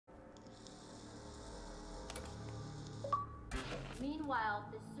Meanwhile,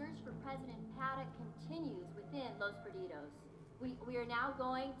 the search for President Paddock continues within Los Perdidos. We are now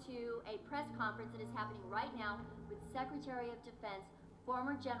going to a press conference that is happening right now with Secretary of Defense,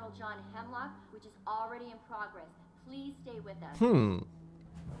 former General John Hemlock, which is already in progress. Please stay with us.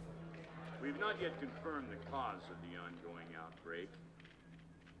 We've not yet confirmed the cause of the ongoing outbreak,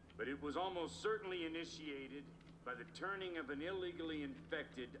 but it was almost certainly initiated by the turning of an illegally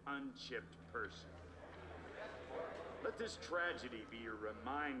infected, unchipped person. Let this tragedy be a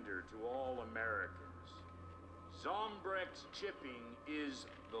reminder to all Americans. Zombrex chipping is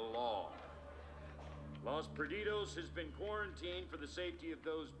the law. Los Perdidos has been quarantined for the safety of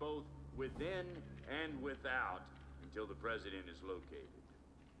those both within and without until the president is located.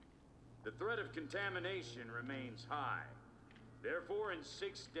 The threat of contamination remains high. Therefore, in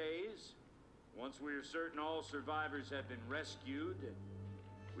 6 days, once we are certain all survivors have been rescued,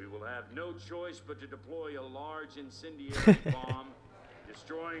 we will have no choice but to deploy a large incendiary bomb,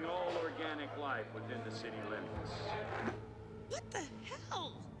 destroying all organic life within the city limits. What the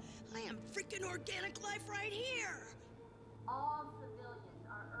hell? I am freaking organic life right here! All civilians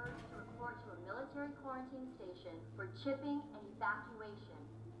are urged to report to a military quarantine station for chipping and evacuation.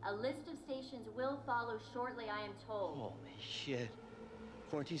 A list of stations will follow shortly, I am told. Holy shit.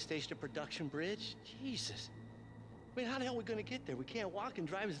 Quarantine station at Production Bridge? Jesus. I mean, how the hell are we gonna get there? We can't walk and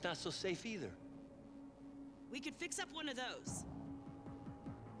drive, it's not so safe either. We could fix up one of those.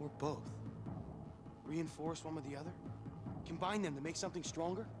 Or both. Reinforce one with the other? Combine them to make something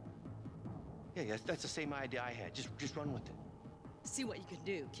stronger? Yeah, that's the same idea I had. Just run with it. See what you can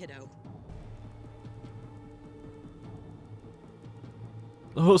do, kiddo.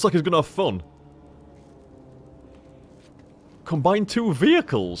 Oh, looks like he's gonna have fun. Combine 2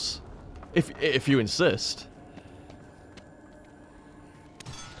 vehicles, if you insist.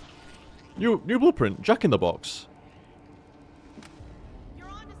 New blueprint, Jack in the Box. You're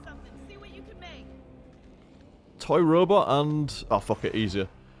onto something. See what you can make. Toy robot and fuck it, easier.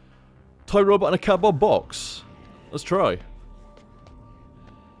 Toy robot and a cardboard box. Let's try.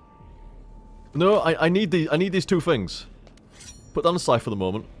 No, I need these 2 things. Put down the side for the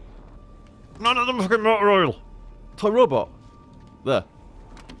moment. None of them fucking motor oil. Toy robot. There.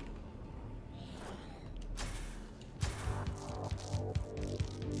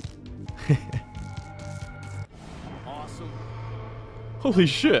 Awesome. Holy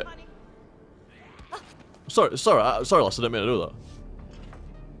shit. Sorry, lass, I didn't mean to do that.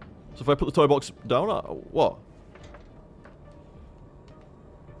 So if I put the toy box down, what?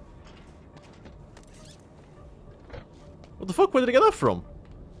 What the fuck? Where did I get that from?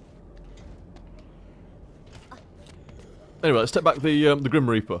 Anyway, let's take back the Grim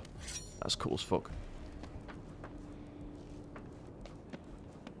Reaper. That's cool as fuck.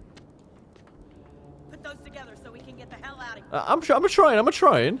 Put those together so we can get the hell out of here. I'm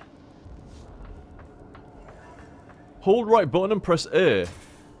trying. Hold right button and press A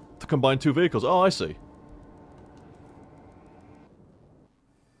to combine 2 vehicles. Oh, I see.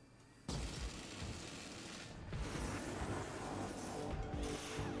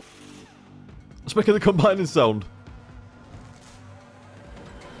 Let's make it the combining sound.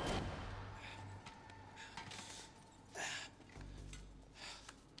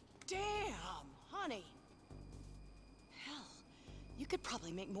 Damn, honey. Hell, you could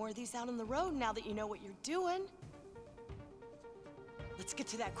probably make more of these out on the road now that you know what you're doing. Let's get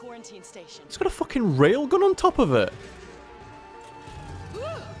to that quarantine station. It's got a fucking railgun on top of it.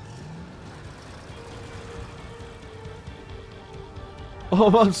 Oh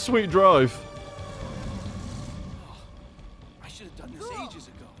man, sweet drive. I should have done this ages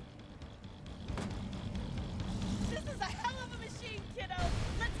ago. This is a hell of a machine, kiddo.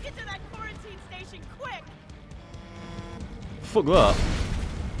 Let's get to that quarantine station quick. Fuck that.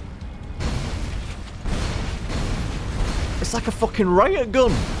 It's like a fucking riot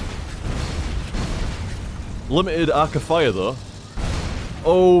gun. Limited arc of fire though.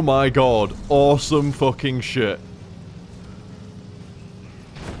 Oh my god. Awesome fucking shit.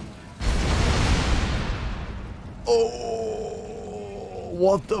 Oh,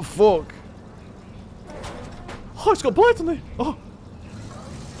 what the fuck? Oh, it's got blades on it. Oh.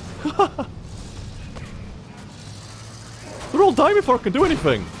 They're all dying before I can do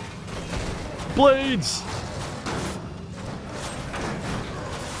anything. Blades.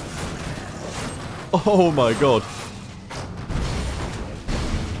 Oh my god.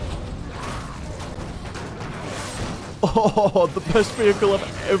 Oh, the best vehicle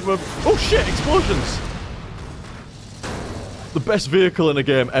I've ever... Oh shit, explosions! The best vehicle in a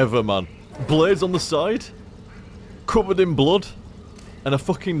game ever, man. Blades on the side, covered in blood, and a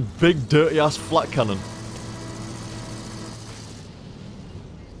fucking big dirty ass flat cannon.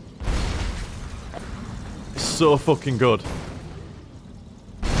 so fucking good.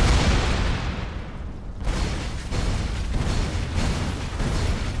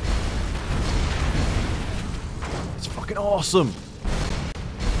 It's fucking awesome.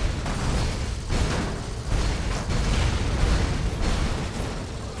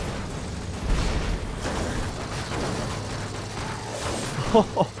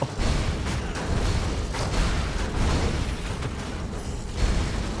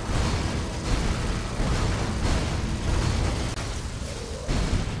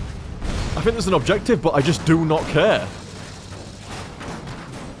 I think there's an objective, but I just do not care.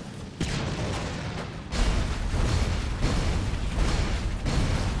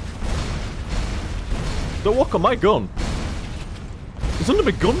 Don't walk on my gun. It's under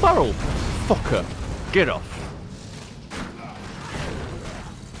my gun barrel. Fucker. Get off.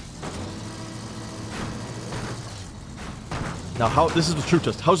 Now, how? This is the true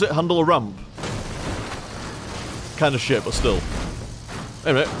test. How's it handle a ramp? Kind of shit, but still. Wait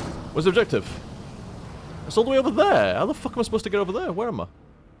a minute. Where's the objective? It's all the way over there. How the fuck am I supposed to get over there? Where am I?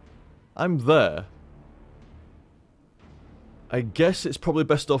 I'm there. I guess it's probably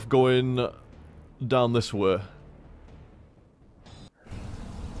best off going down this way.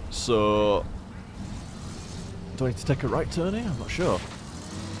 So... do I need to take a right turn here? I'm not sure.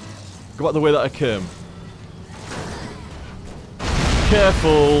 Go back the way that I came.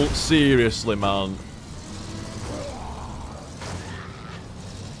 Careful. Seriously, man.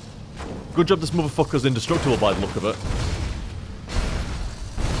 Good job this motherfucker's indestructible by the look of it.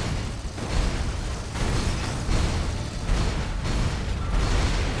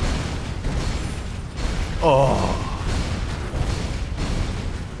 Oh.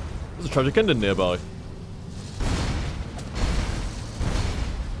 There's a tragic ending nearby.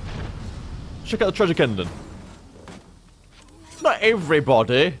 Check out the tragic ending. Not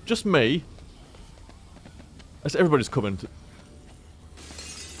everybody, just me. I said everybody's coming.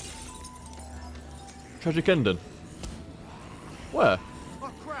 Tragic ending. Where?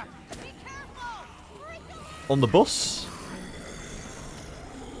 Oh, crap. On the bus?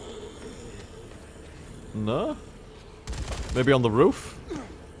 No? Maybe on the roof?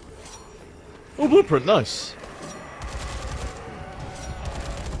 Oh, blueprint, nice.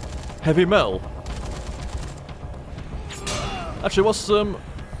 Heavy metal. Actually, what's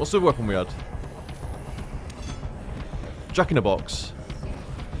the weapon we had? Jack in a box.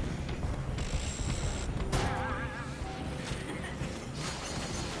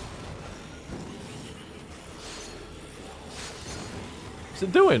 What's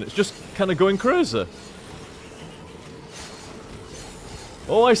it doing? It's just kind of going crazy.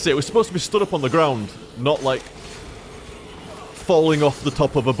 Oh, I see. It was supposed to be stood up on the ground, not like falling off the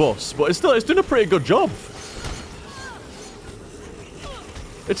top of a bus. But it's doing a pretty good job.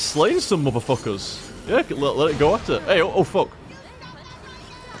 It's slaying some motherfuckers. Yeah, let it go at it. Hey, oh fuck.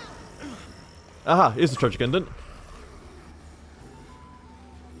 Aha, here's the tragic ending.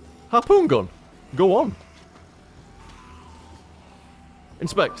 Harpoon gun. Go on.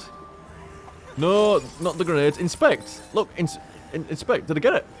 Inspect. No, not the grenades. Inspect. Look, inspect. Did I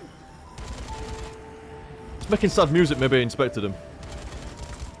get it? It's making sad music. Maybe I inspected him.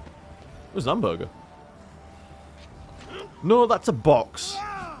 There's an hamburger. No, that's a box.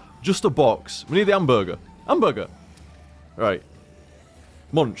 Just a box. We need the hamburger. Hamburger. Right.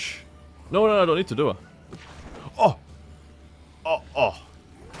 Munch. No, I don't need to do it. Oh. Oh.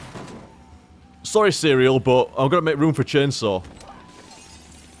 Sorry, cereal, but I'm gonna make room for chainsaw.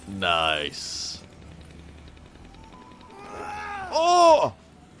 Nice. Oh!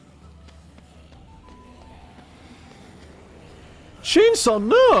 Chainsaw,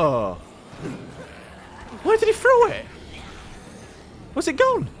 no! Why did he throw it? Where's it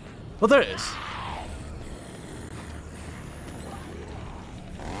gone? Oh, there it is.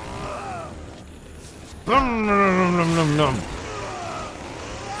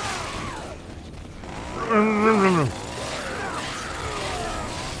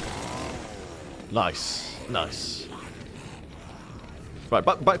 Nice. Nice. Right,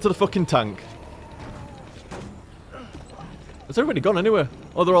 back to the fucking tank. Has everybody gone anywhere?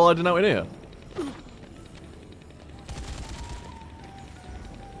 Oh, they're all hiding out in here.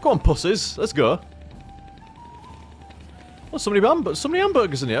 Go on, pussies. Let's go. Oh, so many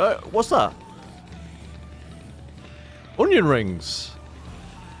hamburgers in here. What's that? Onion rings.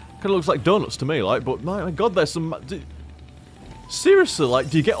 Kind of looks like donuts to me, like, but my god, there's some... Seriously, like,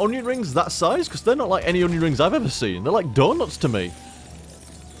 do you get onion rings that size? Because they're not like any onion rings I've ever seen. They're like donuts to me.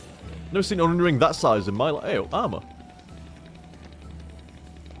 Never seen an onion ring that size in my life. Hey, armor.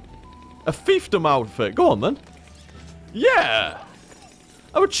 A fiefdom outfit. Go on, then. Yeah!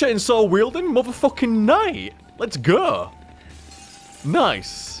 I'm a chainsaw wielding motherfucking knight. Let's go.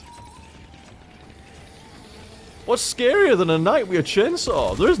 Nice. What's scarier than a knight with a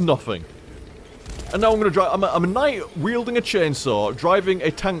chainsaw? There is nothing. And now I'm gonna drive. I'm a knight wielding a chainsaw, driving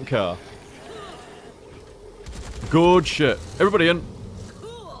a tank car. Good shit. Everybody in.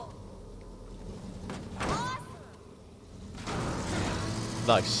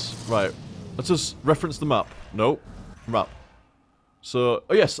 Nice. Right. Let's just reference the map. Nope. Map. So,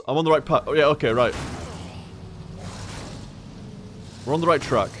 oh yes, I'm on the right path. Oh yeah, okay, right. We're on the right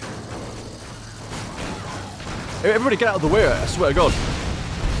track. Hey, everybody get out of the way, I swear to God.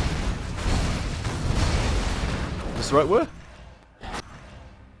 Is this the right way?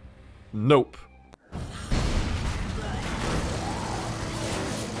 Nope.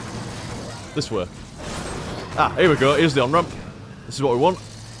 This way. Ah, here we go. Here's the on-ramp. This is what we want.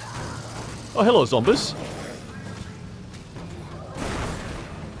 Oh, hello, zombies.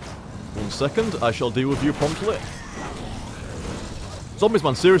 1 second. I shall deal with you promptly. Zombies,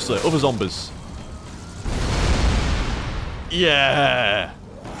 man. Seriously. Other zombies. Yeah.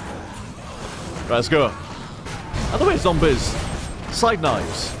 Right, let's go. Out of the way, zombies. Side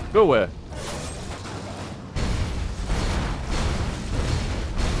knives. Go away.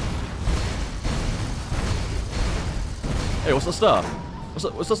 Hey, what's the star?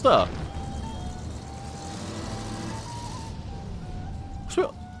 What's the star?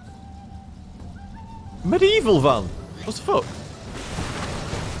 What's medieval van? What's the fuck?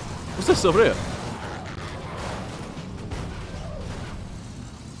 What's this over here?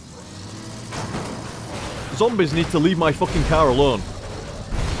 Zombies need to leave my fucking car alone.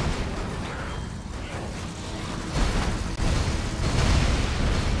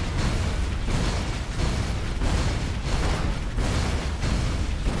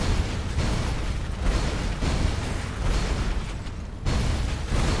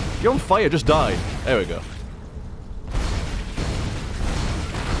 You're on fire, just die. There we go.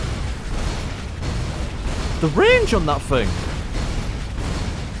 The range on that thing.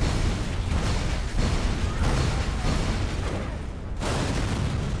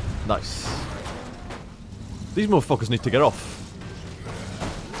 Nice. These motherfuckers need to get off.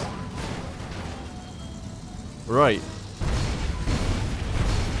 Right.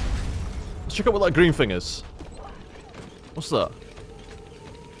 Let's check out what that green thing is. What's that?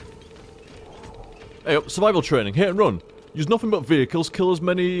 Hey, survival training. Hit and run. Use nothing but vehicles. Kill as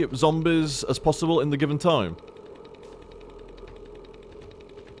many zombies as possible in the given time.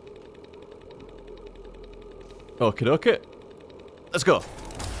 Okay, okay. Let's go.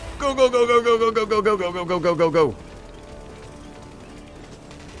 Go, go, go, go, go, go, go, go, go, go, go, go, go, go.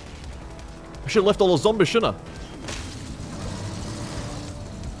 I should have left all those zombies, shouldn't I?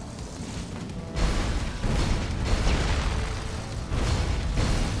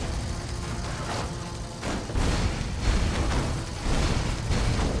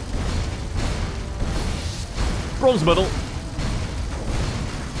 Bronze medal.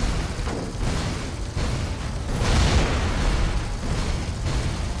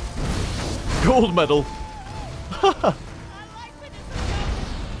 Gold medal.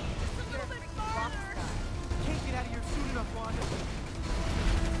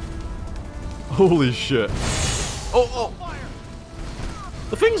 Holy shit. Oh, oh.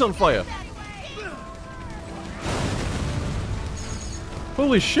 The thing's on fire.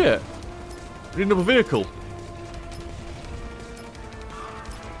 Holy shit. We need another vehicle.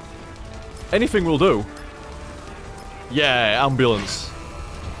 Anything will do. Yeah, ambulance.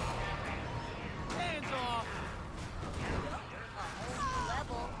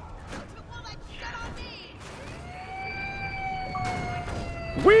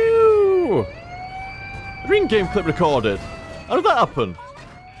 Woo! Green game clip recorded. How did that happen?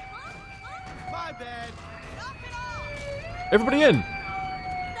 My bad. Everybody in.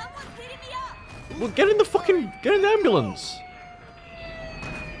 Well, get in the ambulance.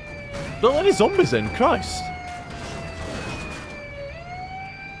 Don't let any zombies in, Christ.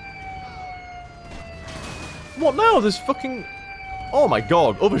 What now? There's fucking... Oh my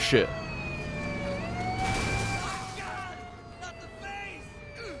god, other shit.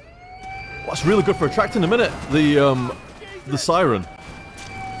 That's really good for attracting them, innit? The siren.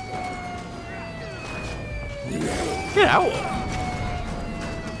 Get out!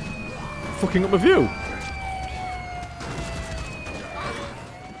 Fucking up my view.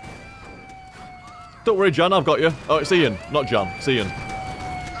 Don't worry, Jan, I've got you. Oh, it's Ian, not Jan. It's Ian.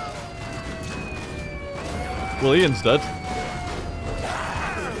 Well, Ian's dead.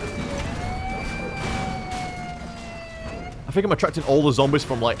 I think I'm attracting all the zombies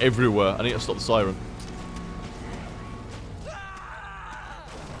from, like, everywhere. I need to stop the siren.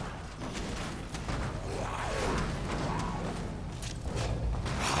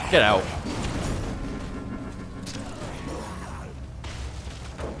 Get out.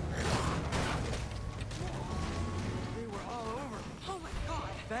 They were all over. Oh my god.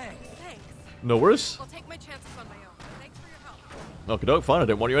 Thanks. Thanks. No worries. I'll take my chances on my own. Thanks for your help. Okay, doke, fine. I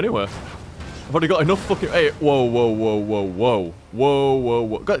didn't want you anywhere. I've already got enough fucking. Hey, whoa, whoa, whoa, whoa, whoa, whoa, whoa,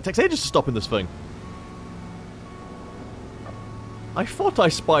 whoa. God, it takes ages to stop in this thing. I thought I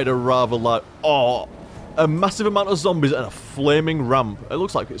spied a rather like a massive amount of zombies and a flaming ramp. It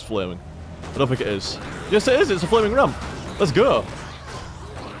looks like it's flaming. I don't think it is. Yes, it is. It's a flaming ramp. Let's go.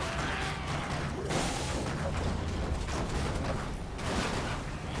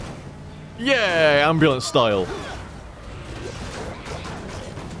 Yeah, ambulance style.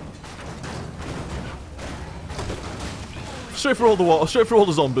 Straight for all the water, straight for all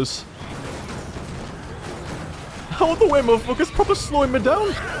the zombies. How the way, motherfuckers, proper slowing me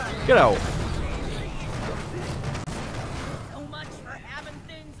down. Get out. So much for having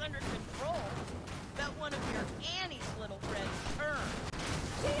things under control. Bet one of your Annie's little friends turned.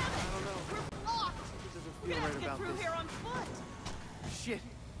 Damn it! I don't know. We're blocked. It doesn't We're feel gonna have right to get about through this. here on foot. Shit.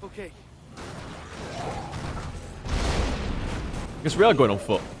 Okay. Guess we are going on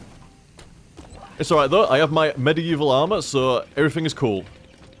foot. It's alright though, I have my medieval armor, so everything is cool.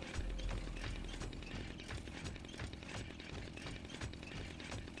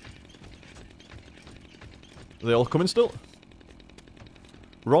 Are they all coming still?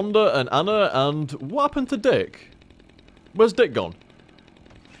 Rhonda and Anna, and what happened to Dick? Where's Dick gone?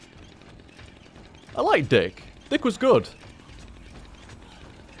 I like Dick. Dick was good.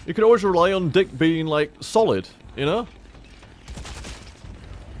 You could always rely on Dick being, like, solid, you know?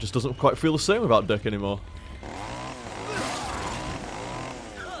 Just doesn't quite feel the same about Dick anymore.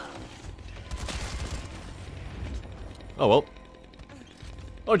 Oh well.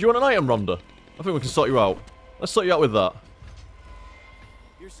 Oh, do you want an item, Rhonda? I think we can sort you out. Let's sort you out with that.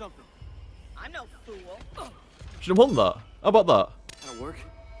 Here's something. I'm no fool. Should I want that? How about that? That'll work.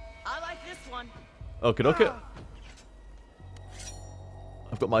 I like this one. Okay, okay.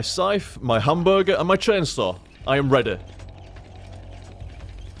 I've got my scythe, my hamburger, and my chainsaw. I am ready. Oh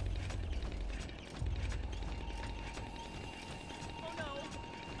no.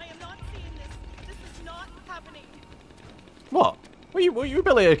 I am not seeing this. This is not happening. What? What are you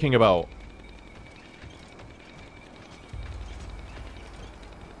belly aching about?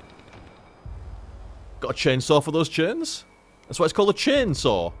 Got a chainsaw for those chains? That's why it's called a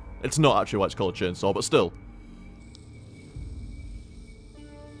chainsaw. It's not actually why it's called a chainsaw, but still.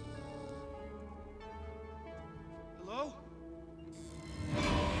 Hello?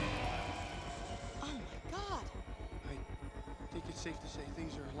 Oh my god. I think it's safe to say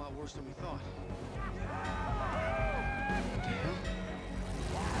things are a lot worse than we thought. What the hell?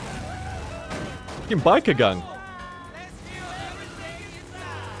 Fucking biker gang.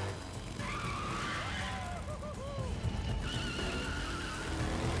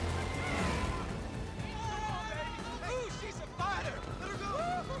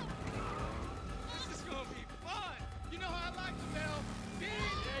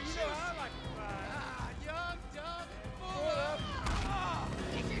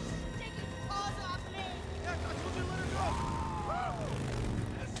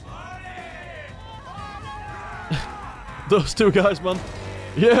 Those two guys, man.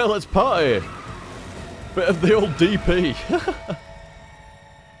 Yeah, let's party. Bit of the old DP.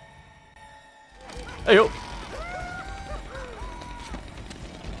 Hey up.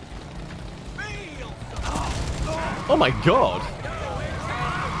 Oh my god.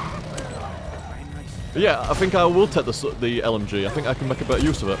 Yeah, I think I will take the LMG. I think I can make a better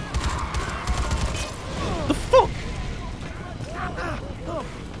use of it. The fuck?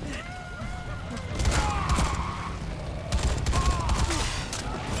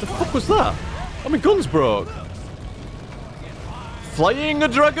 The fuck was that? Oh, my gun's broke. Flying a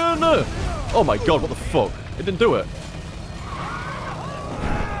dragon! Oh my god, what the fuck? It didn't do it.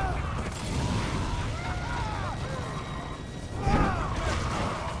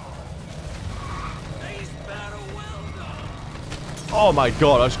 Oh my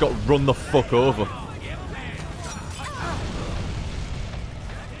god, I just got run the fuck over.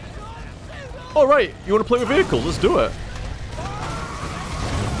 Alright, you want to play with vehicles? Let's do it.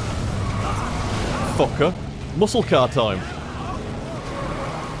 Fucker. Muscle car time.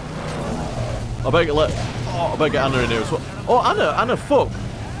 I better get Anna in here as well. Oh, Anna, fuck.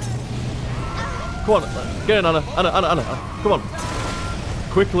 Come on, get in, Anna. Anna. Come on.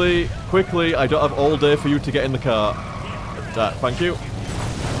 Quickly, I don't have all day for you to get in the car. Right, thank you.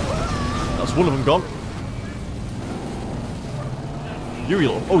 That's one of them gone. You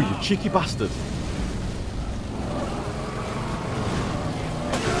little... Oh, you cheeky bastard.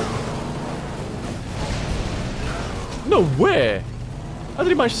 No way! How did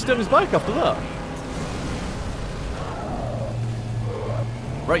he manage to stay on his bike after that?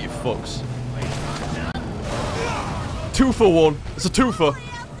 Right, you fucks. 2 for 1. It's a 2 for.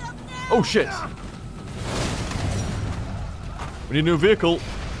 Oh shit. We need a new vehicle.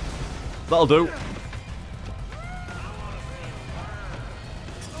 That'll do.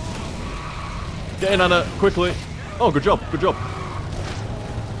 Get in, Anna, quickly. Oh, good job, good job.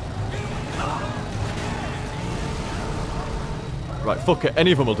 Right, fuck it.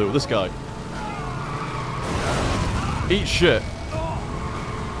 Any of them will do. This guy. Eat shit.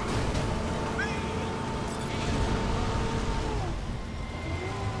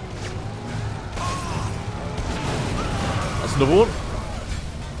 That's another one.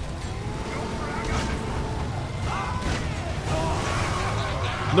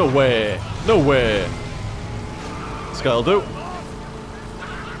 No way. No way. This guy'll do.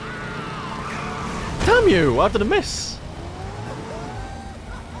 Damn you! How did I miss?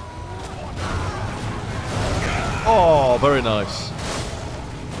 Oh, very nice.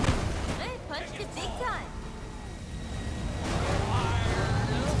 Hey, punched it big time.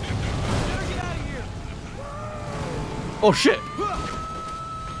 Oh shit!